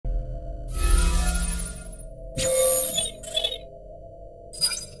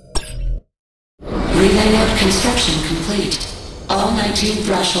Relay node construction complete. All 19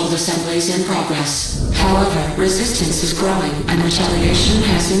 threshold assemblies in progress. However, resistance is growing and retaliation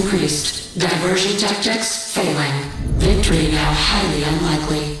has increased. Diversion tactics failing. Victory now highly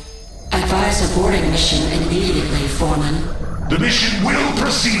unlikely. Advise aborting mission immediately, Foreman. The mission will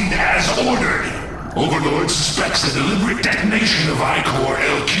proceed as ordered. Overlord suspects the deliberate detonation of I-Core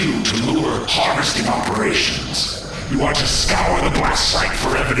LQ to lure harvesting operations. You are to scour the blast site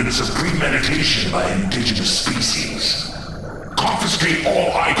for evidence of premeditation by indigenous species. Confiscate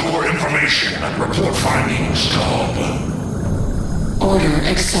all I-Core information and report findings to Hub. Order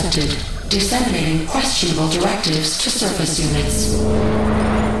accepted. Disseminating questionable directives to surface units.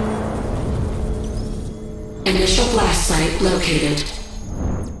 Initial blast site located.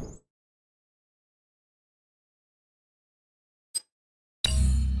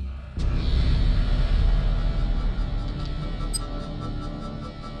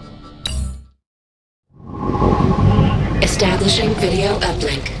 Establishing video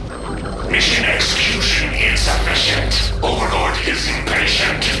uplink. Mission execution insufficient. Overlord is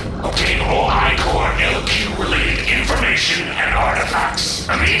impatient. Obtain all I-Core LQ-related information and artifacts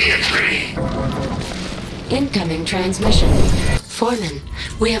immediately. Incoming transmission. Foreman,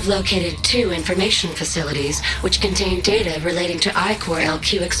 we have located 2 information facilities which contain data relating to I-Core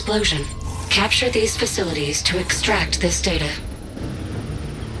LQ explosion. Capture these facilities to extract this data.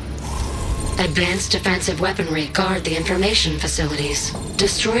 Advanced defensive weaponry guard the information facilities.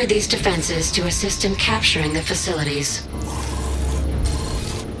 Destroy these defenses to assist in capturing the facilities.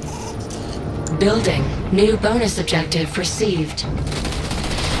 Building. New bonus objective received.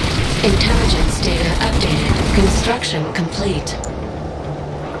 Intelligence data updated. Construction complete.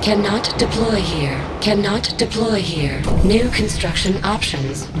 Cannot deploy here. Cannot deploy here. New construction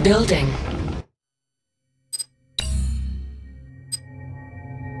options. Building.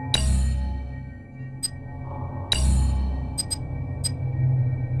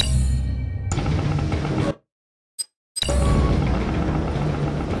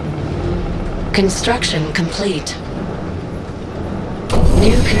 Construction complete.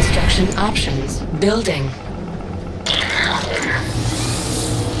 New construction options. Building.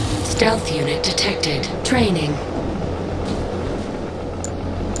 Stealth unit detected. Training.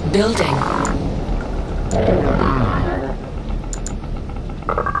 Building.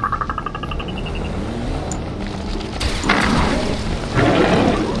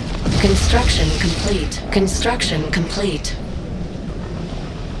 Construction complete. Construction complete.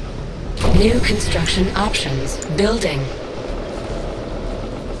 New construction options. Building.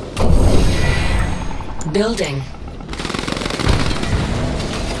 Building.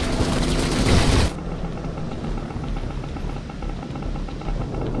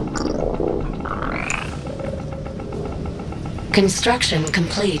 Construction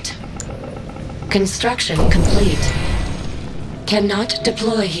complete. Construction complete. Cannot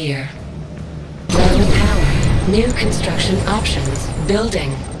deploy here. Low power. New construction options.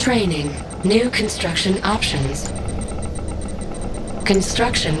 Building. Training. New construction options.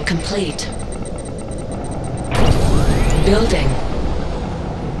 Construction complete. Building.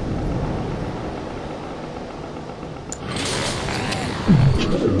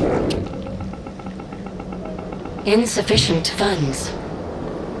 Insufficient funds.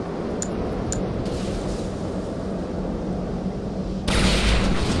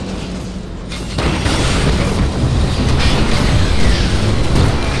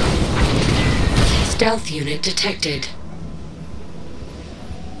 Stealth unit detected.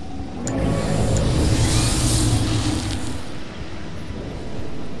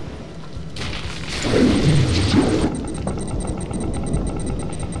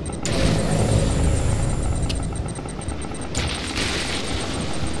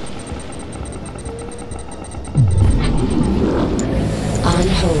 On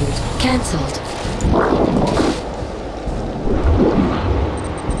hold. Cancelled.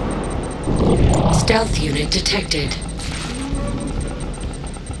 Stealth unit detected.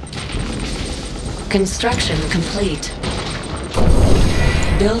 Construction complete.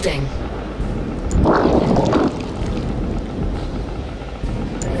 Building.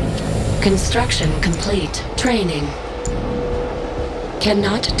 Construction complete. Training.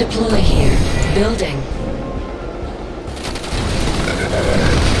 Cannot deploy here. Building.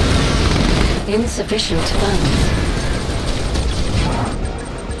 Insufficient funds.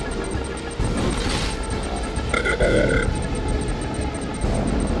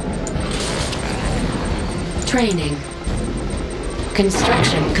 Training.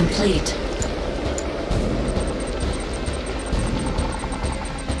 Construction complete.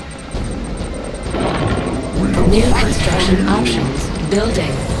 New construction options.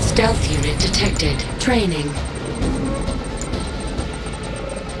 Building. Stealth unit detected. Training.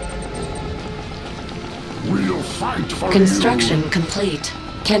 We'll fight for Construction complete.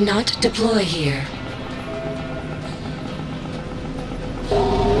 Cannot deploy here.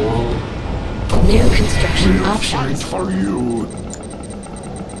 New construction options. Fight for you.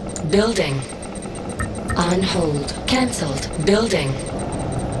 Building. On hold. Cancelled. Building.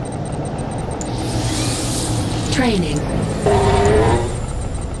 Training.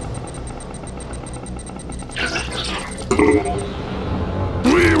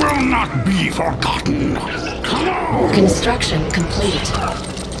 We will not be forgotten. Come on. Construction complete.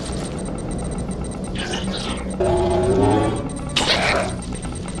 Unit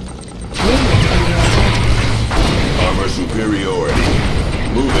under attack. Armor superiority.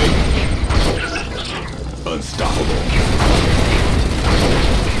 Moving. Unstoppable.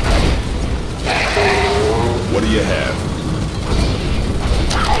 What do you have?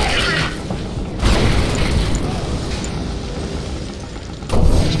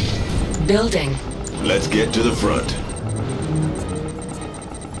 Building. Let's get to the front.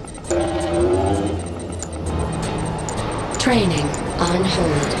 Training. On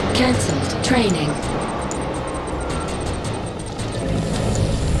hold. Cancelled. Training.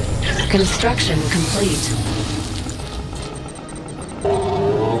 Construction complete.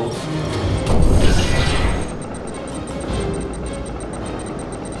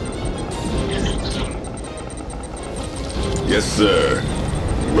 Yes, sir.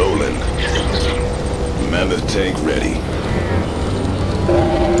 Rolling. Mammoth tank ready.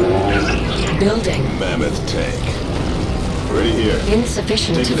 Building. Mammoth tank. Ready here.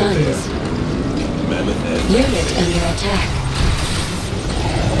 Insufficient Take it funds. there. Mammoth and Unit under attack.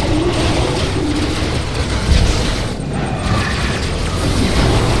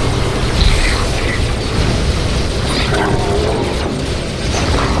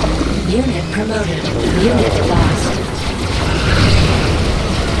 Unit promoted. Unit lost.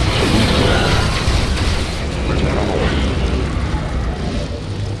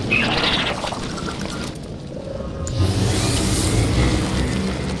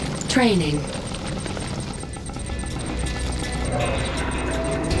 Training.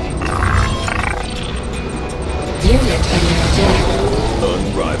 Unit under attack.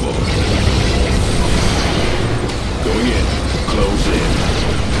 unrivaled. Going in. Close in.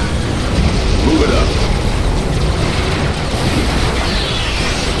 Move it up.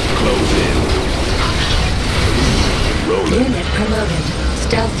 Close in. Rolling. Unit promoted.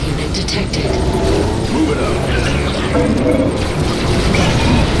 Stealth unit detected. Move it up.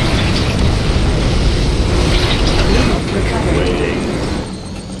 Unit recovered. Waiting.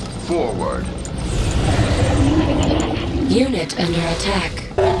 Forward. Unit under attack.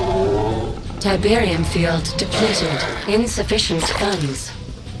 Tiberium field depleted. Insufficient funds.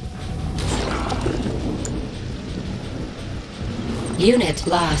 Unit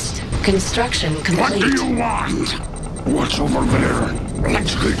lost. Construction What complete. do you want? What's over there?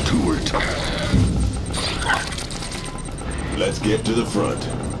 Let's get to it. Let's get to the front.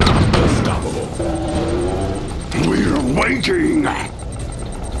 Unstoppable. We're waiting.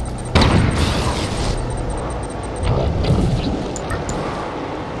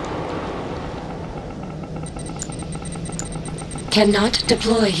 Cannot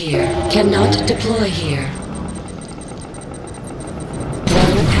deploy here. Cannot deploy here.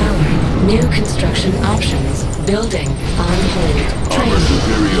 Low power. New construction options. Building. On hold. Armor Training.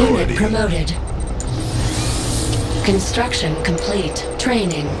 superiority. Unit promoted. Construction complete.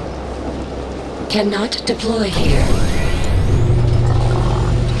 Training. Cannot deploy here.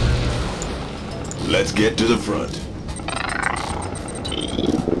 Let's get to the front.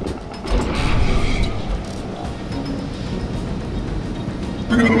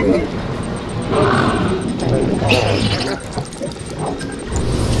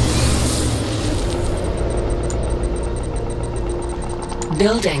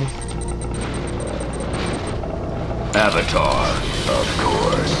 Building. Avatar, of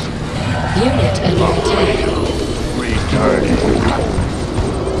course. Unit under attack. Retarded.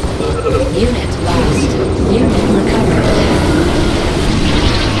 Unit lost. Unit recovered.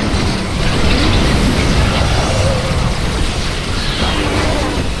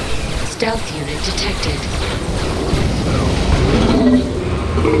 Stealth unit detected.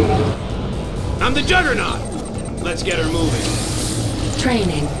 I'm the Juggernaut! Let's get her moving.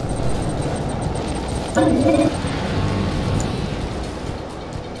 Training.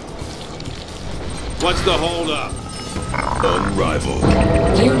 What's the holdup? Unrivaled.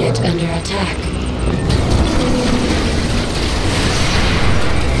 Unit under attack.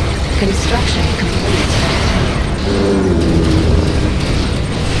 Construction complete.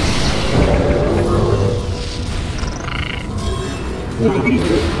 Unit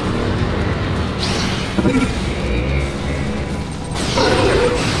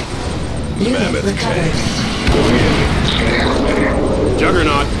Mammoth recovered.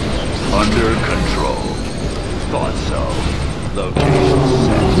 Juggernaut. Under control. Thought so. Location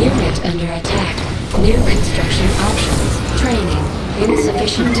set. Unit under attack. New construction options. Training.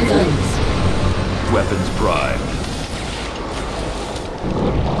 Insufficient funds. Weapons primed.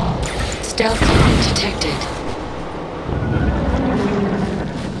 Stealth unit detected.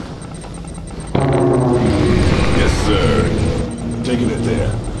 Yes, sir. Taking it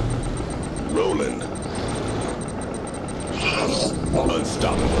there. Rolling.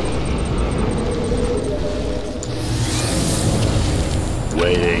 Unstoppable.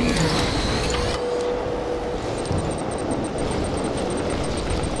 Waiting.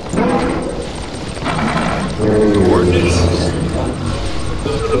 Coordinates.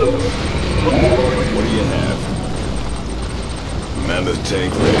 What do you have? Mammoth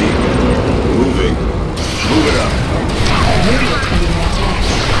tank ready. Moving. Move it up. Unit under attack.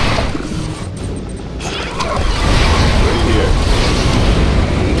 Ready here.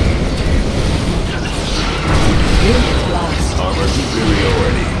 Unit lost. Armor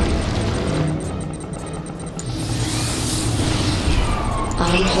superiority.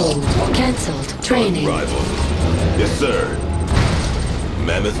 On hold. Cancelled. Training. Arrival. Yes, sir.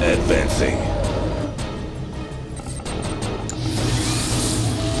 Mammoth advancing.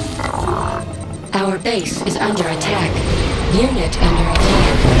 Our base is under attack. Unit under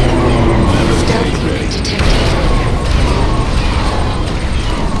attack. Mammoth Stealth tank unit ready. detected.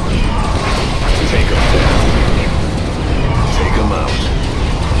 Take them down. Take them out.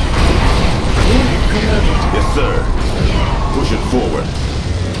 Unit promoted. Yes, sir. Push it forward.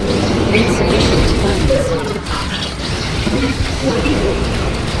 Insufficient funds.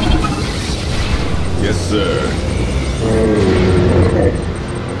 Yes, sir.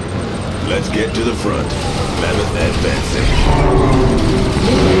 Let's get to the front. Mammoth advancing.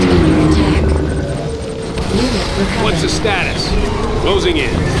 Unit under attack. Unit recovered. What's the status? Closing in.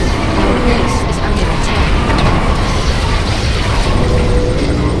 Our base is under attack.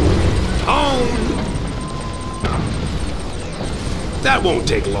 Home! That won't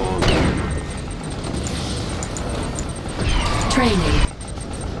take long. Training.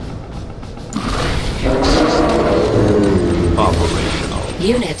 Operational.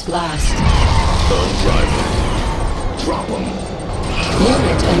 Unit lost. Unrivaled. Drop them.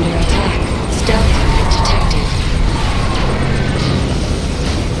 Unit under attack. Stealth unit detected.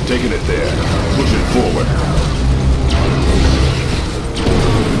 Taking it there. Push it forward.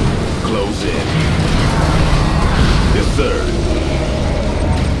 Close in. Yes, sir.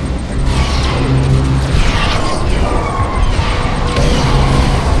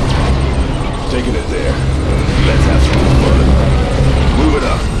 Taking it there. Let's have some fun. Move it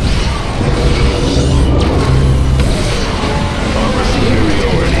up. Armor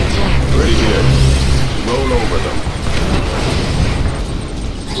superiority. Ready here. Roll over them.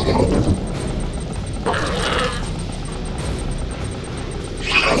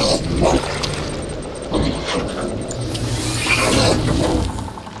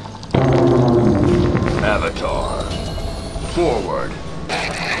 Avatar. Forward.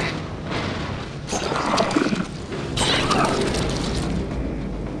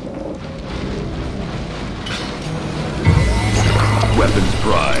 Weapons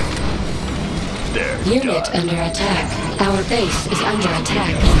primed. There. Unit under attack. Our base is under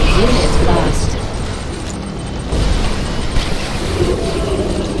attack. Unit lost.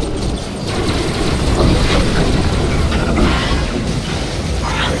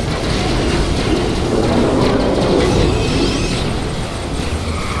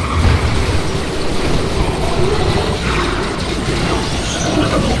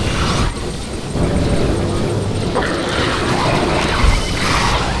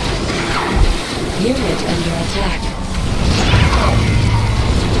 Unit under attack.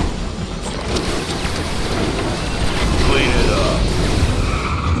 Clean it up.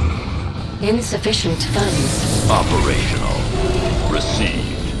 Insufficient funds. Operational.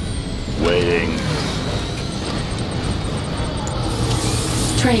 Received. Waiting.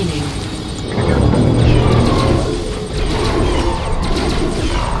 Training.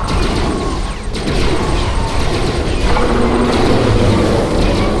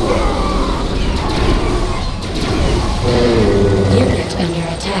 Unit under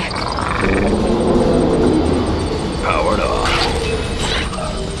attack. Powered up.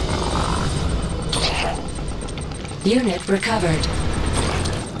 Unit recovered.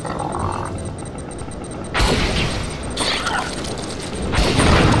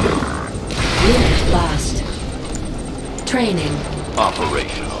 Unit lost. Training.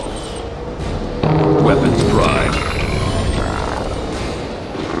 Operational. Weapons prime.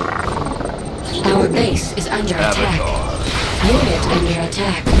 Our base is under attack. Avatar. Unit under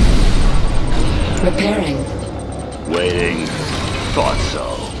attack. Repairing. Waiting. Thought so.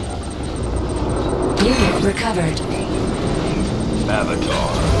 Unit recovered.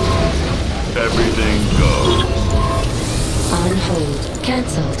 Avatar. Everything goes. On hold.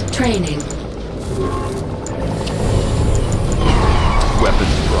 Cancelled. Training.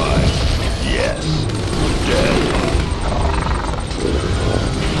 Weapons prime. Yes. Dead.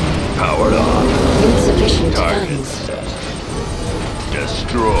 Powered on. Insufficient Target funds. set.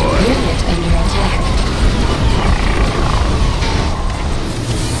 Destroy. Unit under attack.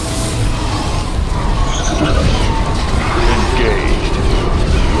 Engaged.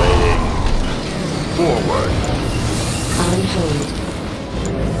 Waiting. Forward. On hold.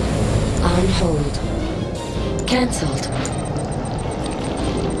 On hold. Cancelled.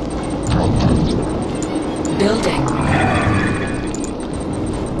 Building.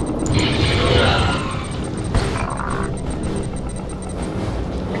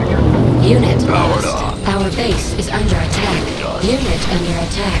 Unit Powered lost. on. Our base is under attack. Done. Unit under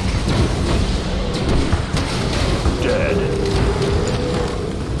attack. Dead.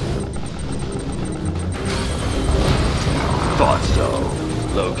 Thought so.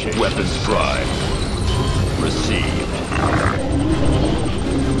 Locate. Weapons prime. Received.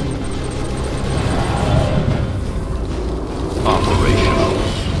 Operational.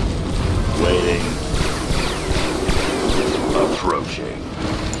 Waiting. Approaching.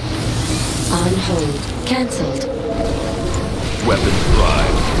 On hold. Cancelled. Weapons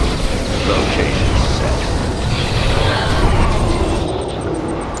prime. Location set.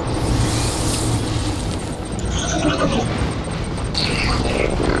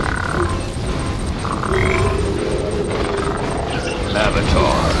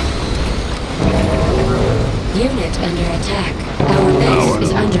 Avatar. Unit under attack. Our base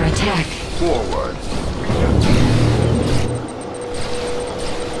is under attack. Forward.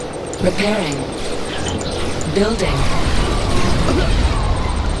 Repairing. Building.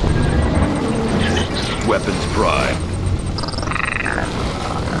 Weapons prime.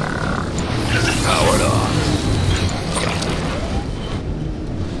 Powered on.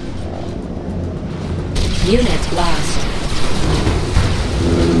 Unit lost.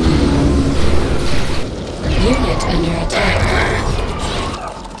 Unit under attack.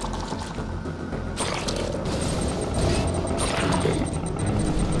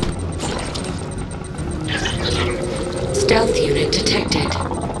 Stealth unit detected.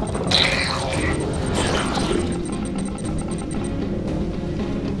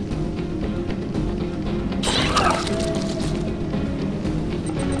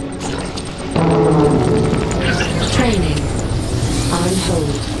 Training. On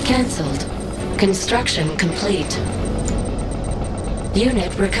hold. Cancelled. Construction complete.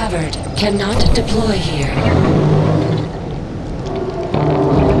 Unit recovered. Cannot deploy here.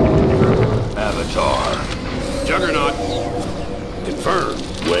 Avatar. Juggernaut. Confirmed.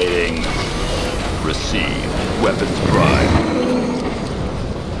 Waiting. Receive. Weapons prime.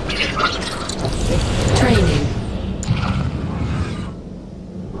 Training.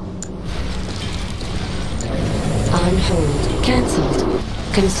 On hold. Cancelled.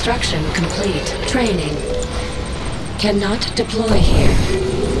 Construction complete. Training. Cannot deploy here.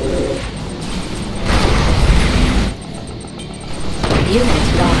 Unit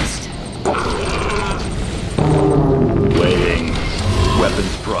lost. Waiting.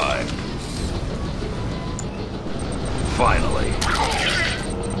 Weapons prime. Finally.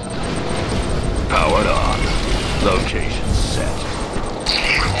 Powered on. Location set.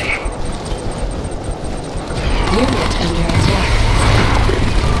 Unit under attack.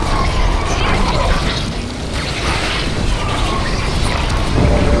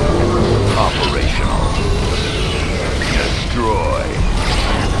 Operational. Destroy.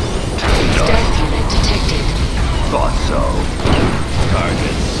 Stealth unit detected. Thought so.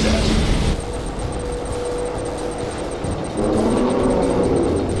 Target set.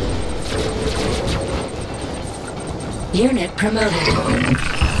 Unit promoted.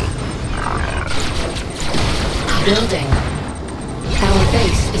 Building. Our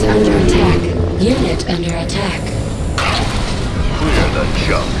base is under attack. Unit under attack. Clear the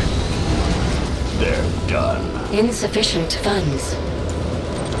junk. They're done. Insufficient funds.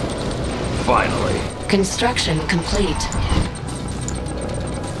 Finally. Construction complete.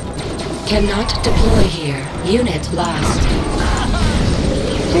 Cannot deploy here. Unit lost.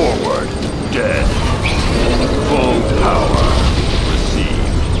 Forward. Dead. Full power.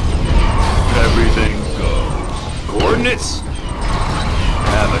 Received. Everything goes. Coordinates?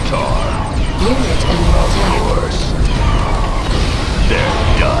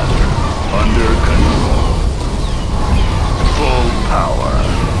 They're done. Under control. Full power.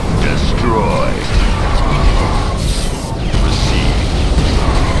 Destroyed. Receive.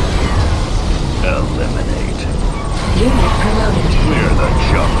 Eliminate. Unit promoted. Clear the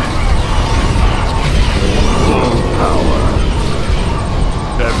junk. Full power.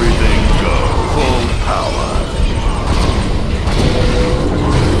 Everything go. Full power.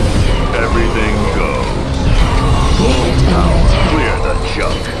 Everything goes. Full power. Clear the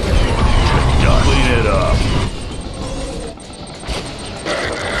junk. To dust. Clean it up.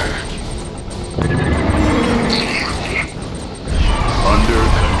 Under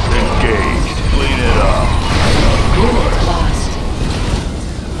control. Engaged. Clean it up. Unit lost.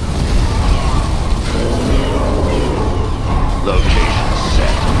 Location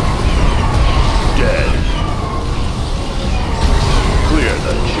set. Dead. Clear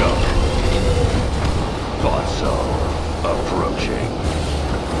the junk. Thought so. Approaching.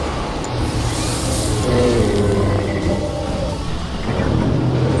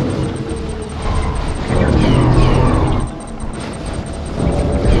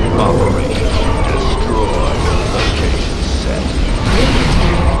 Operation destroy. Location set. Unit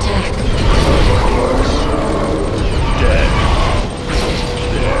under attack. Of course. Dead.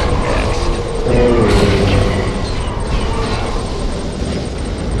 They're next.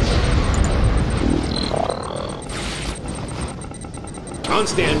 On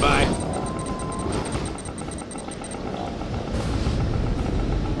standby.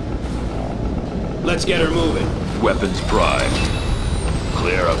 Let's get her moving. Weapons primed.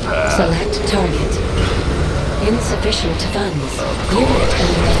 Clear a path. Select target. Insufficient funds. Unit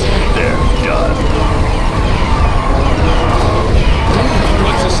under attack. They're done.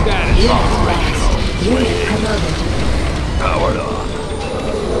 What's the status? Unit lost. Unit promoted. Powered on.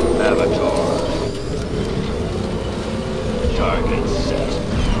 Avatar. Target set.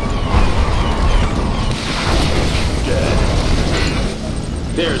 Dead.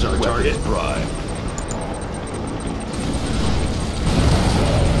 There's our target. Weapons prime.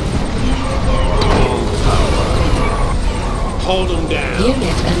 Full power. Hold them down.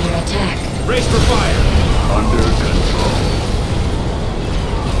 Unit under attack. Brace for fire. Under control.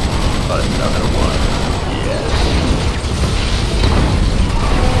 Another one. Yes.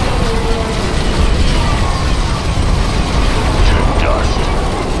 To dust.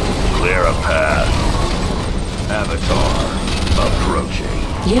 Clear a path. Avatar. Approaching.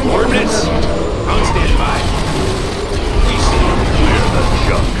 Unit Coordinates. promoted. On standby. We see. Clear the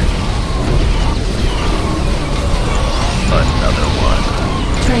junk. Another one.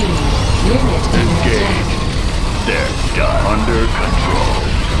 Training. Unit under attack. Engaged. They're done. Under control.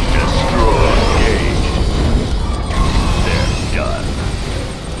 Destroy. Engaged. They're done.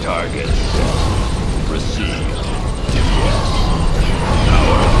 Target set. Proceed. Yes.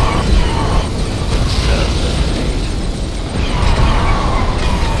 Power. Eliminate.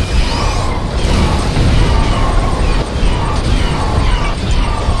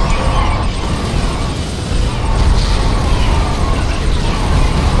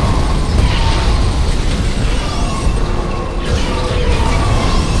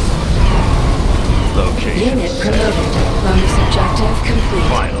 Location Unit set. promoted. Bonus objective complete.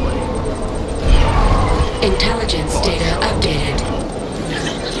 Finally. Intelligence data updated.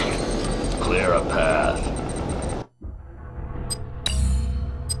 Clear a path.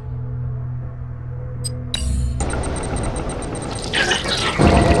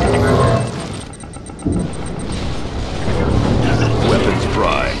 Weapons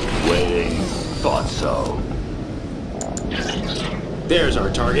prime. Waiting. Thought so. There's our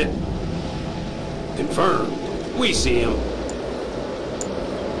target. Confirmed. We see him.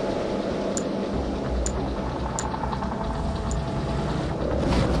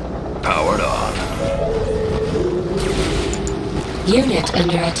 Powered on. Unit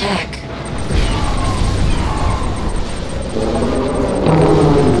under attack.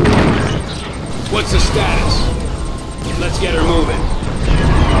 What's the status? Let's get her moving.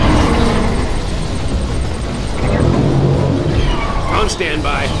 On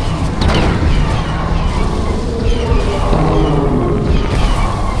standby.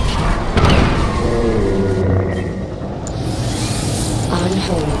 On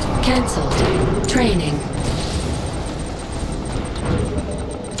hold. Cancelled. Training.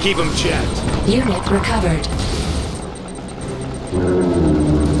 Keep them checked. Unit recovered.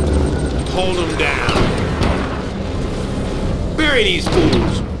 Hold them down. Bury these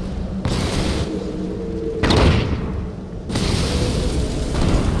fools.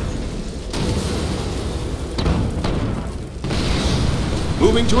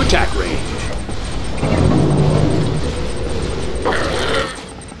 Moving to attack range.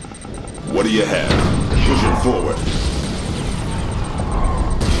 What do you have? Pushing forward.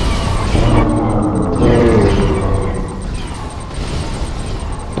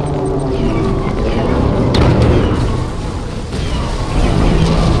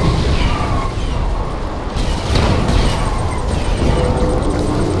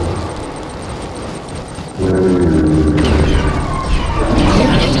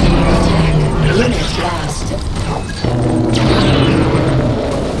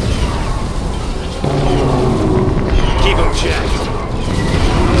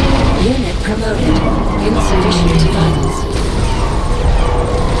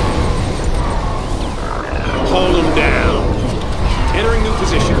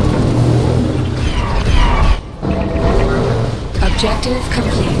 Objective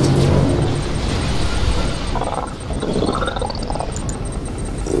complete.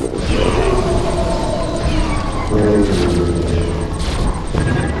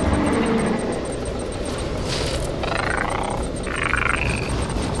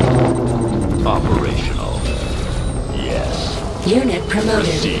 Operational. Yes. Unit promoted.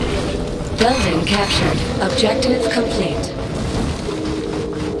 Proceed. Building captured. Objective complete.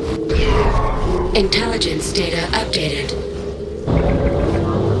 Intelligence data updated.